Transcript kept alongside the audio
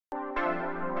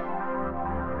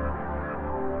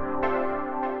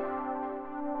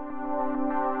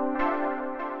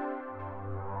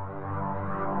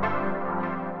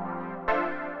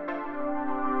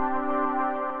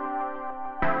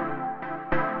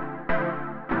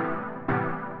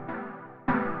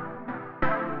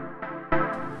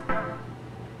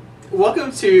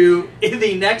welcome to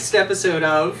the next episode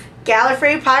of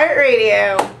Gallifrey Pirate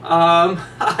Radio.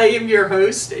 I am your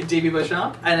host, Davey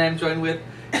Beauchamp, and I'm joined with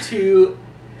two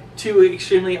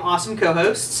extremely awesome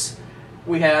co-hosts.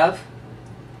 We have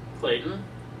Clayton.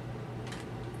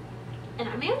 And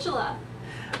I'm Angela.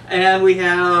 And we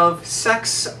have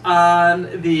Sex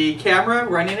on the camera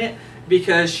running it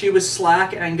because she was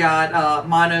slack and got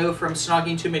mono from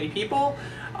snogging too many people.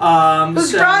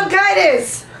 Who's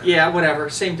bronchitis? Yeah, whatever.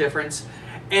 Same difference.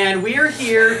 And we are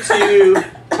here to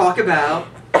talk about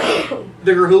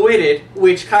The Girl Who Waited,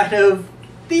 which kind of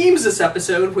themes this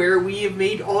episode where we have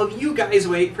made all of you guys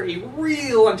wait for a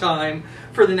real long time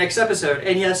for the next episode.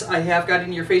 And yes, I have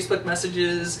gotten your Facebook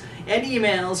messages and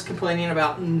emails complaining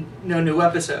about no new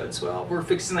episodes. Well, we're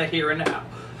fixing that here and now.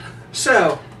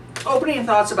 So, opening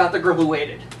thoughts about The Girl Who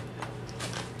Waited.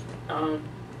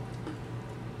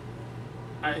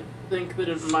 I think that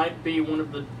it might be one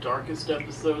of the darkest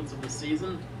episodes of the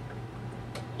season.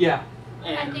 Yeah.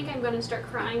 And, I think I'm going to start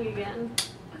crying again.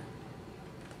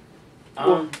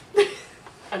 I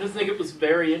just think it was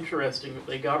very interesting that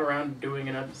they got around to doing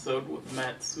an episode with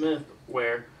Matt Smith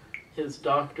where his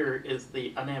doctor is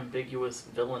the unambiguous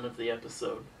villain of the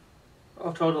episode.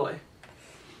 Oh, totally.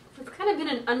 It's kind of been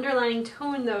an underlying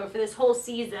tone, though, for this whole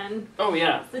season. Oh,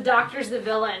 yeah. The doctor's the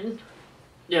villain.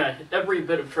 Yeah, every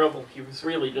bit of trouble he was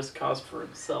really just caused for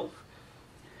himself.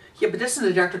 Yeah, but doesn't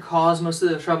the doctor cause most of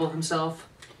the trouble himself?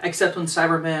 Except when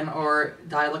Cybermen or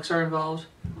Daleks are involved?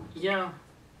 Yeah.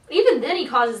 Even then he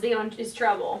causes his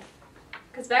trouble.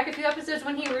 Because back a few episodes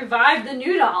when he revived the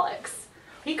new Daleks,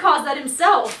 he caused that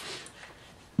himself.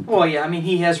 Well, yeah, I mean,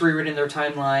 he has rewritten their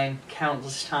timeline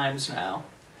countless times now.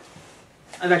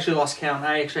 I've actually lost count.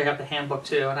 I actually have the handbook,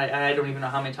 too, and I don't even know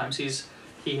how many times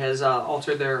he has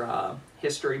altered their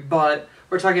history. But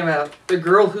we're talking about The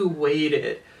Girl Who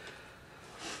Waited.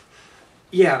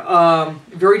 Yeah,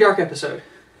 very dark episode.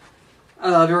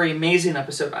 Very amazing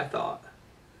episode, I thought.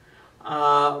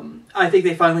 I think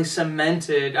they finally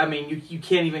cemented, I mean, you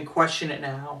can't even question it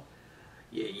now,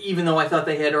 even though I thought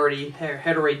they had already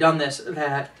done this,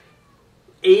 that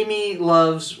Amy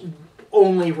loves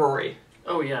only Rory.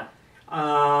 Oh, yeah.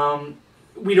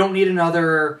 We don't need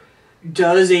another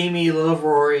does Amy love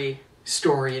Rory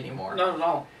story anymore. Not at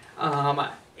all.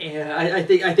 And I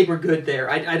think we're good there.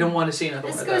 I don't want to see another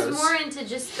one of those. This goes more into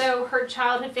just, though, her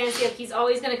childhood fantasy of he's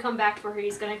always going to come back for her.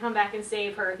 He's going to come back and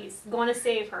save her. He's going to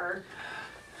save her.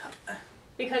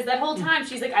 Because that whole time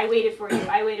she's like, I waited for you.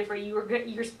 I waited for you.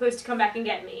 You're supposed to come back and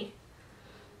get me.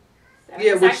 So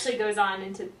yeah, this actually goes on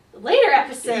into the later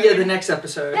episode. Yeah, the next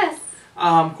episode. Yes.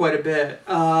 Quite a bit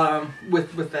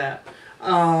with that.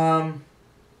 I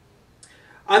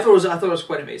thought it was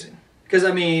quite amazing because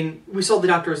I mean we saw the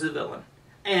Doctor as the villain,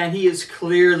 and he is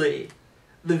clearly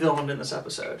the villain in this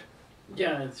episode.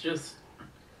 Yeah, it's just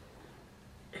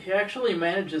he actually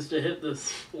manages to hit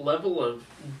this level of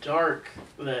dark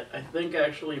that I think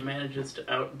actually manages to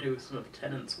outdo some of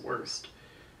Tennant's worst.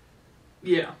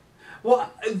 Yeah.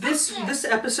 Well, this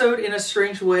episode, in a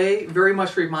strange way, very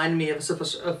much reminded me of a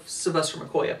Sylvester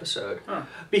McCoy episode. Huh.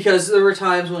 Because there were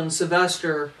times when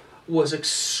Sylvester was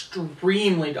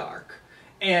extremely dark.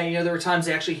 And, there were times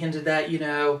they actually hinted that,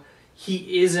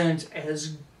 he isn't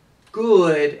as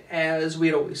good as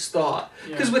we'd always thought.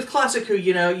 Because with Classic Who,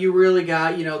 you really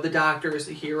got, the Doctor as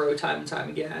the hero time and time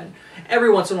again. Every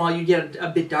once in a while you get a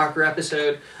bit darker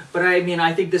episode, but I mean,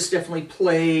 I think this definitely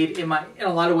played in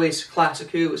a lot of ways Classic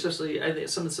Who, especially I think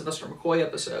some of the Sylvester McCoy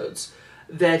episodes,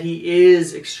 that he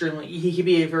can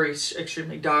be a very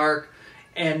extremely dark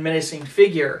and menacing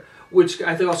figure, which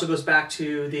I think also goes back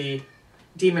to the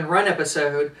Demon Run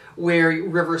episode where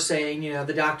River's saying,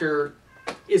 the Doctor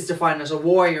is defined as a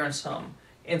warrior in some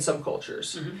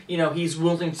cultures. Mm-hmm. He's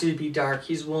willing to be dark,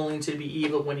 he's willing to be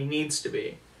evil when he needs to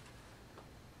be.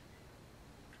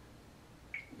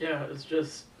 Yeah, it's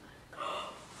just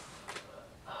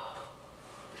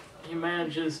he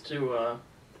manages to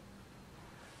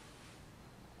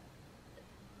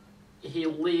he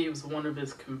leaves one of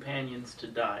his companions to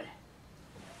die.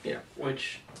 Yeah.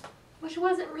 Which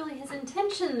wasn't really his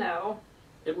intention, though.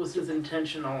 It was his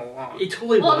intention all along. It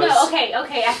totally was. Well, no,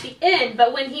 okay, at the end,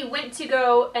 but when he went to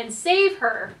go and save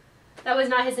her, that was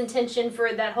not his intention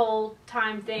for that whole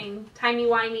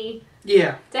timey-wimey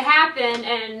to happen,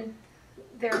 and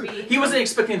there be... He wasn't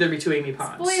expecting there to be two Amy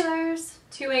Ponds. Spoilers!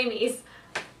 Two Amy's.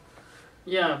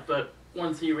 Yeah, but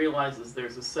once he realizes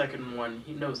there's a second one,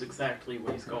 he knows exactly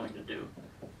what he's going to do.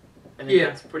 I think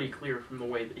that's pretty clear from the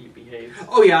way that he behaves.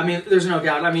 Oh yeah, I mean, there's no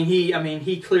doubt. I mean,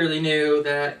 he clearly knew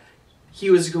that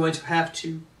he was going to have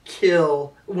to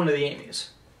kill one of the Amy's.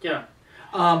 Yeah.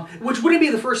 Which wouldn't be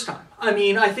the first time. I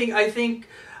mean, I think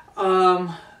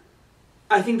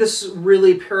I think this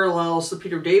really parallels the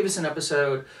Peter Davison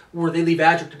episode where they leave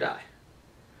Adric to die.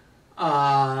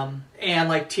 And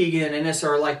like Tegan and Issa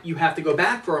are like, you have to go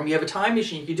back for him. You have a time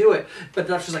machine, you can do it. But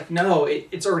the Doctor's like, no,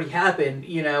 it's already happened.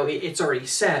 You know, it's already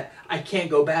set. I can't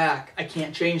go back. I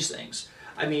can't change things.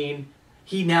 I mean,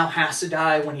 he now has to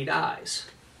die when he dies.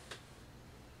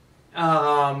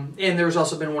 And there's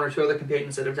also been one or two other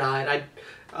companions that have died.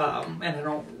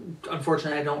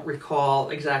 Unfortunately, I don't recall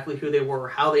exactly who they were or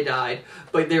how they died,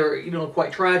 but they were,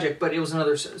 quite tragic, but it was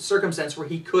another circumstance where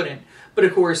he couldn't. But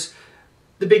of course,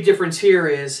 the big difference here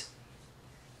is,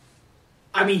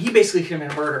 I mean, he basically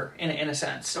committed a murder, in a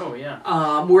sense. Oh,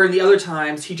 yeah. Where in the other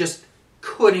times, he just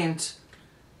couldn't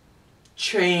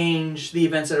change the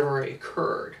events that have already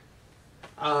occurred.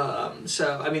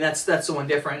 So, I mean, that's the one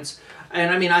difference. And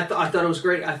I mean, I thought it was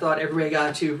great. I thought everybody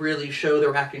got to really show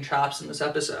their acting chops in this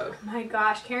episode. Oh my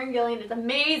gosh, Karen Gillan is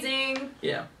amazing.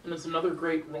 Yeah. And it's another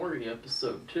great Rory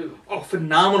episode, too. Oh,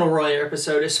 phenomenal Rory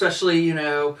episode, especially,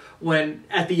 when,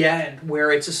 at the end,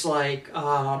 where it's just like,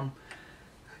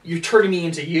 you're turning me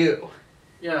into you.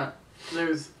 Yeah,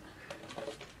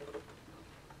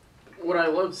 what I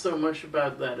love so much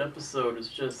about that episode is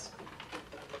just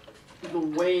the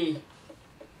way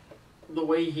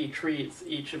he treats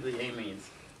each of the Amys.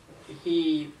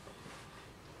 He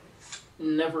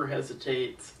never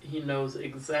hesitates. He knows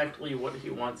exactly what he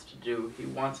wants to do. He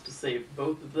wants to save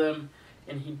both of them,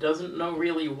 and he doesn't know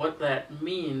really what that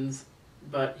means,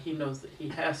 but he knows that he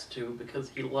has to because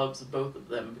he loves both of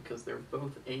them because they're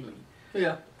both Amy.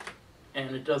 Yeah.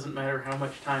 And it doesn't matter how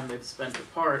much time they've spent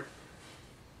apart,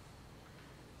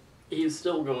 he's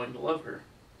still going to love her.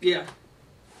 Yeah.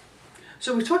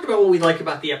 So we talked about what we like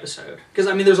about the episode. Because,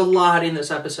 I mean, there's a lot in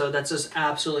this episode that's just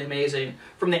absolutely amazing.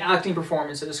 From the acting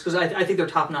performances, because I think they're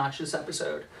top-notch this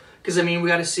episode. Because, I mean, we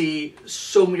got to see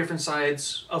so many different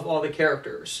sides of all the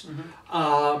characters.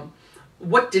 Mm-hmm.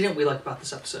 What didn't we like about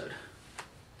this episode?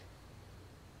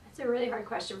 That's a really hard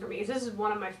question for me. This is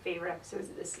one of my favorite episodes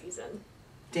of this season.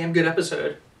 Damn good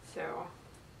episode. So.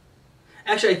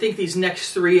 Actually, I think these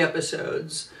next 3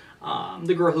 episodes,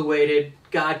 The Girl Who Waited,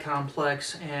 God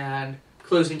Complex, and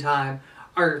Closing Time,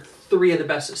 are 3 of the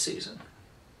best this season.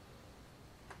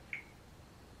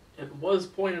 It was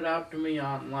pointed out to me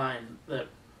online that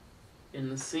in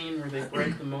the scene where they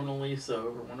break the Mona Lisa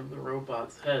over one of the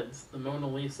robot's heads, the Mona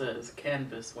Lisa is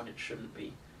canvas when it shouldn't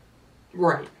be.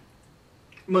 Right.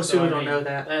 Most people don't know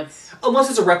that.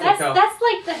 Unless it's a replica. That's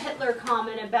like the Hitler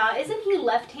comment about, isn't he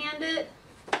left-handed?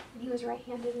 He was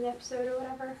right-handed in the episode or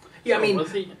whatever. Yeah, I mean...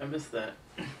 was he? I missed that.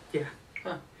 Yeah.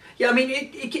 Huh. Yeah, I mean,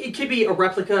 it could be a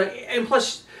replica, and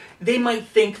plus, they might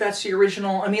think that's the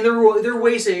original. I mean, there are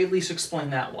ways to at least explain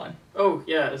that one. Oh,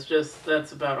 yeah, it's just,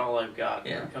 that's about all I've got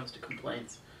when Yeah. it comes to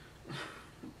complaints.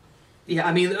 Yeah,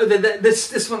 I mean,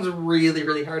 this one's really,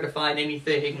 really hard to find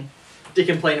anything to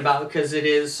complain about, because it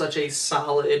is such a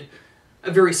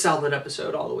very solid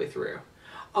episode all the way through.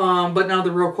 But now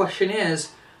the real question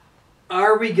is,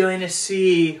 are we going to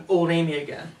see old Amy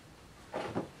again?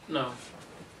 No.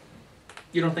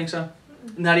 You don't think so?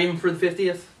 Not even for the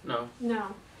 50th? No.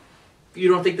 No. You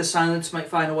don't think the Silence might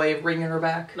find a way of bringing her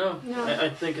back? No. No. I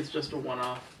think it's just a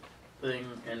one-off thing,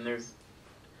 and there's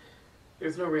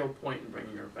no real point in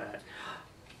bringing her back.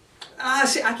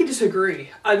 See, I can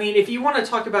disagree. I mean, if you want to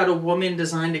talk about a woman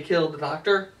designed to kill the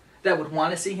Doctor that would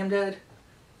want to see him dead...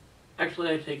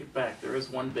 Actually, I take it back. There is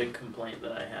one big complaint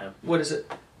that I have. What is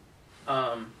it?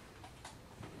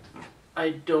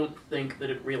 I don't think that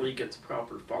it really gets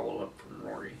proper follow-up from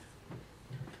Rory.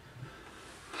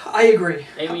 I agree.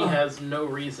 Amy has no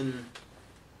reason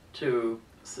to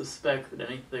suspect that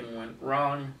anything went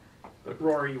wrong, but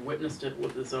Rory witnessed it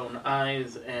with his own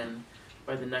eyes, and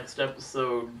by the next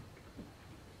episode,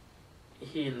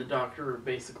 he and the Doctor are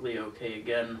basically okay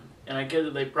again. And I get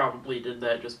that they probably did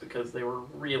that just because they were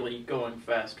really going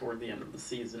fast toward the end of the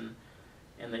season,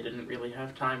 and they didn't really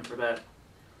have time for that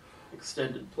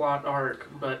extended plot arc,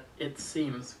 but it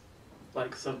seems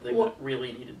like something that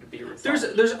really needed to be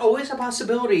resolved. There's always a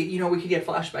possibility, we could get a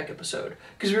flashback episode,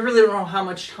 because we really don't know how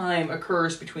much time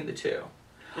occurs between the two.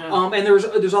 Yeah. And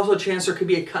there's also a chance there could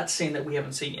be a cutscene that we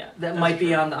haven't seen yet. That might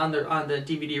be on the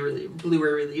DVD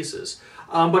Blu-ray releases.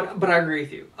 But I agree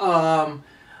with you.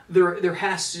 There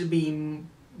has to be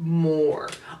more,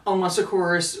 unless of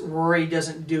course Rory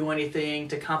doesn't do anything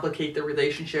to complicate the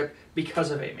relationship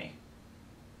because of Amy.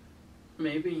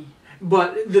 Maybe.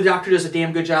 But the Doctor does a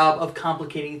damn good job of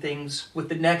complicating things with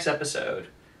the next episode,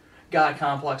 God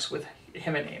Complex, with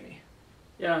him and Amy.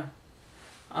 Yeah.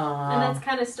 And that's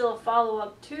kind of still a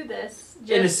follow-up to this,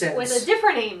 just in a sense. with a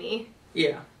different Amy.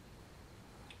 Yeah.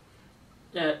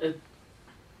 Yeah,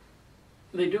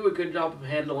 they do a good job of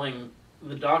handling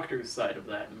the Doctor's side of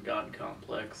that in God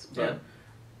Complex, but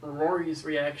Rory's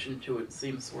reaction to it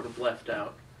seems sort of left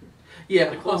out. Yeah.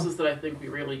 The closest that I think we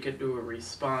really could do a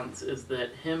response is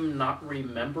that him not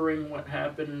remembering what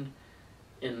happened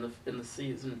in the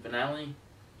season finale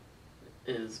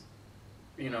is,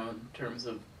 in terms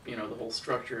of, the whole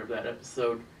structure of that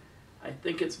episode. I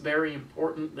think it's very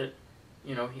important that,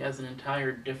 he has an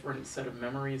entire different set of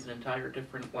memories, an entire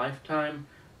different lifetime,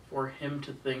 for him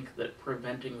to think that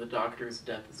preventing the Doctor's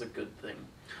death is a good thing.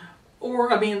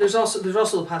 Or, there's also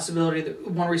the possibility that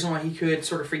one reason why he could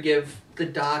sort of forgive the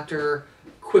Doctor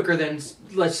quicker than,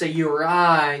 let's say, you or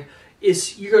I,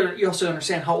 is you also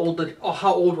understand how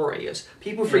old Rory is.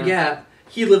 People forget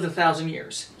he lived 1,000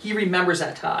 years. He remembers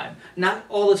that time. Not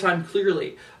all the time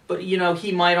clearly, but,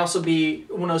 he might also be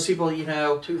one of those people,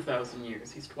 2,000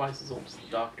 years. He's twice as old as the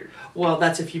Doctor. Well,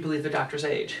 that's if you believe the Doctor's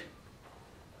age.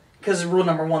 Because rule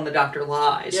number 1, the Doctor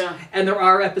lies. Yeah. And there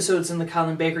are episodes in the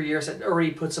Colin Baker years that already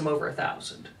puts him over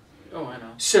 1,000. Oh, I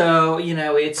know. So,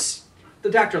 it's... The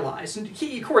Doctor lies. And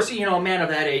he, of course, a man of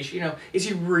that age, is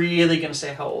he really going to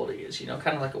say how old he is?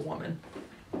 Kind of like a woman.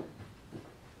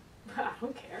 I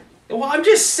don't care. Well, I'm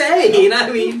just saying.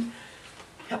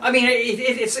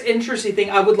 It's an interesting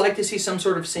thing. I would like to see some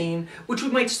sort of scene, which we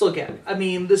might still get.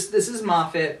 This is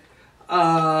Moffat.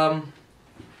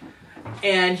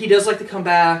 And he does like to come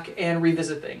back and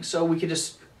revisit things. So we could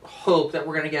just hope that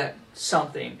we're going to get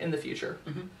something in the future.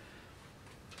 Mm-hmm.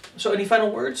 So any final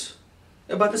words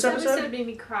about this episode? This episode made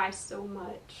me cry so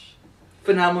much.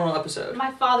 Phenomenal episode.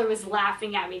 My father was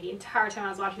laughing at me the entire time I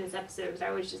was watching this episode because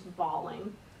I was just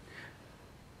bawling.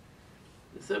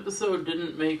 This episode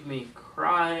didn't make me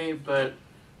cry, but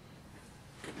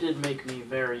it did make me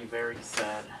very, very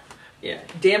sad. Yeah,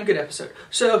 damn good episode.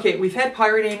 So, okay, we've had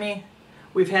Pirate Amy.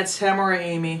 We've had Samurai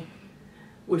Amy.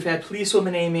 We've had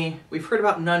Policewoman Amy. We've heard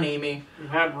about Nun Amy. We've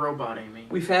had Robot Amy.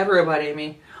 We've had Robot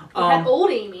Amy. We've had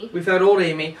Old Amy. We've had Old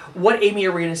Amy. What Amy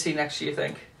are we going to see next, do you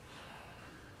think?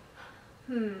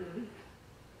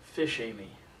 Fish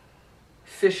Amy.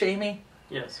 Fish Amy?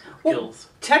 Yes, with Well, gills.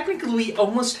 Technically, we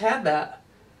almost had that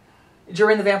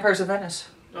during the Vampires of Venice.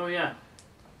 Oh, yeah.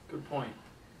 Good point.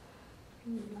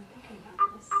 I'm thinking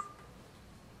about this.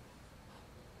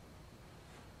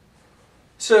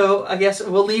 So, I guess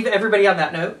we'll leave everybody on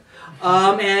that note.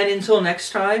 And until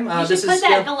next time, You this should put is...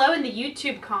 that below in the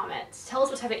YouTube comments. Tell us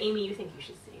what type of Amy you think you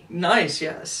should see. Nice,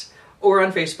 yes. Or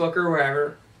on Facebook or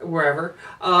wherever.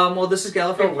 Well, this is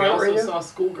Gallifrey We Pirate also Radio. saw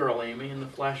Schoolgirl Amy in the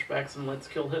flashbacks in Let's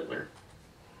Kill Hitler.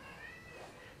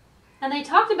 And they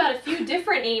talked about a few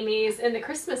different Amy's in the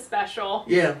Christmas special.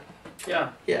 Yeah.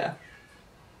 Yeah.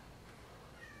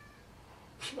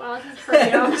 Well, this is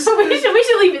pretty so we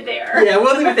should leave it there. Yeah,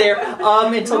 we'll leave it there.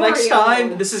 Until next Mario.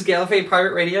 time, this is Gallifrey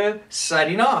Pirate Radio,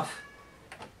 signing off.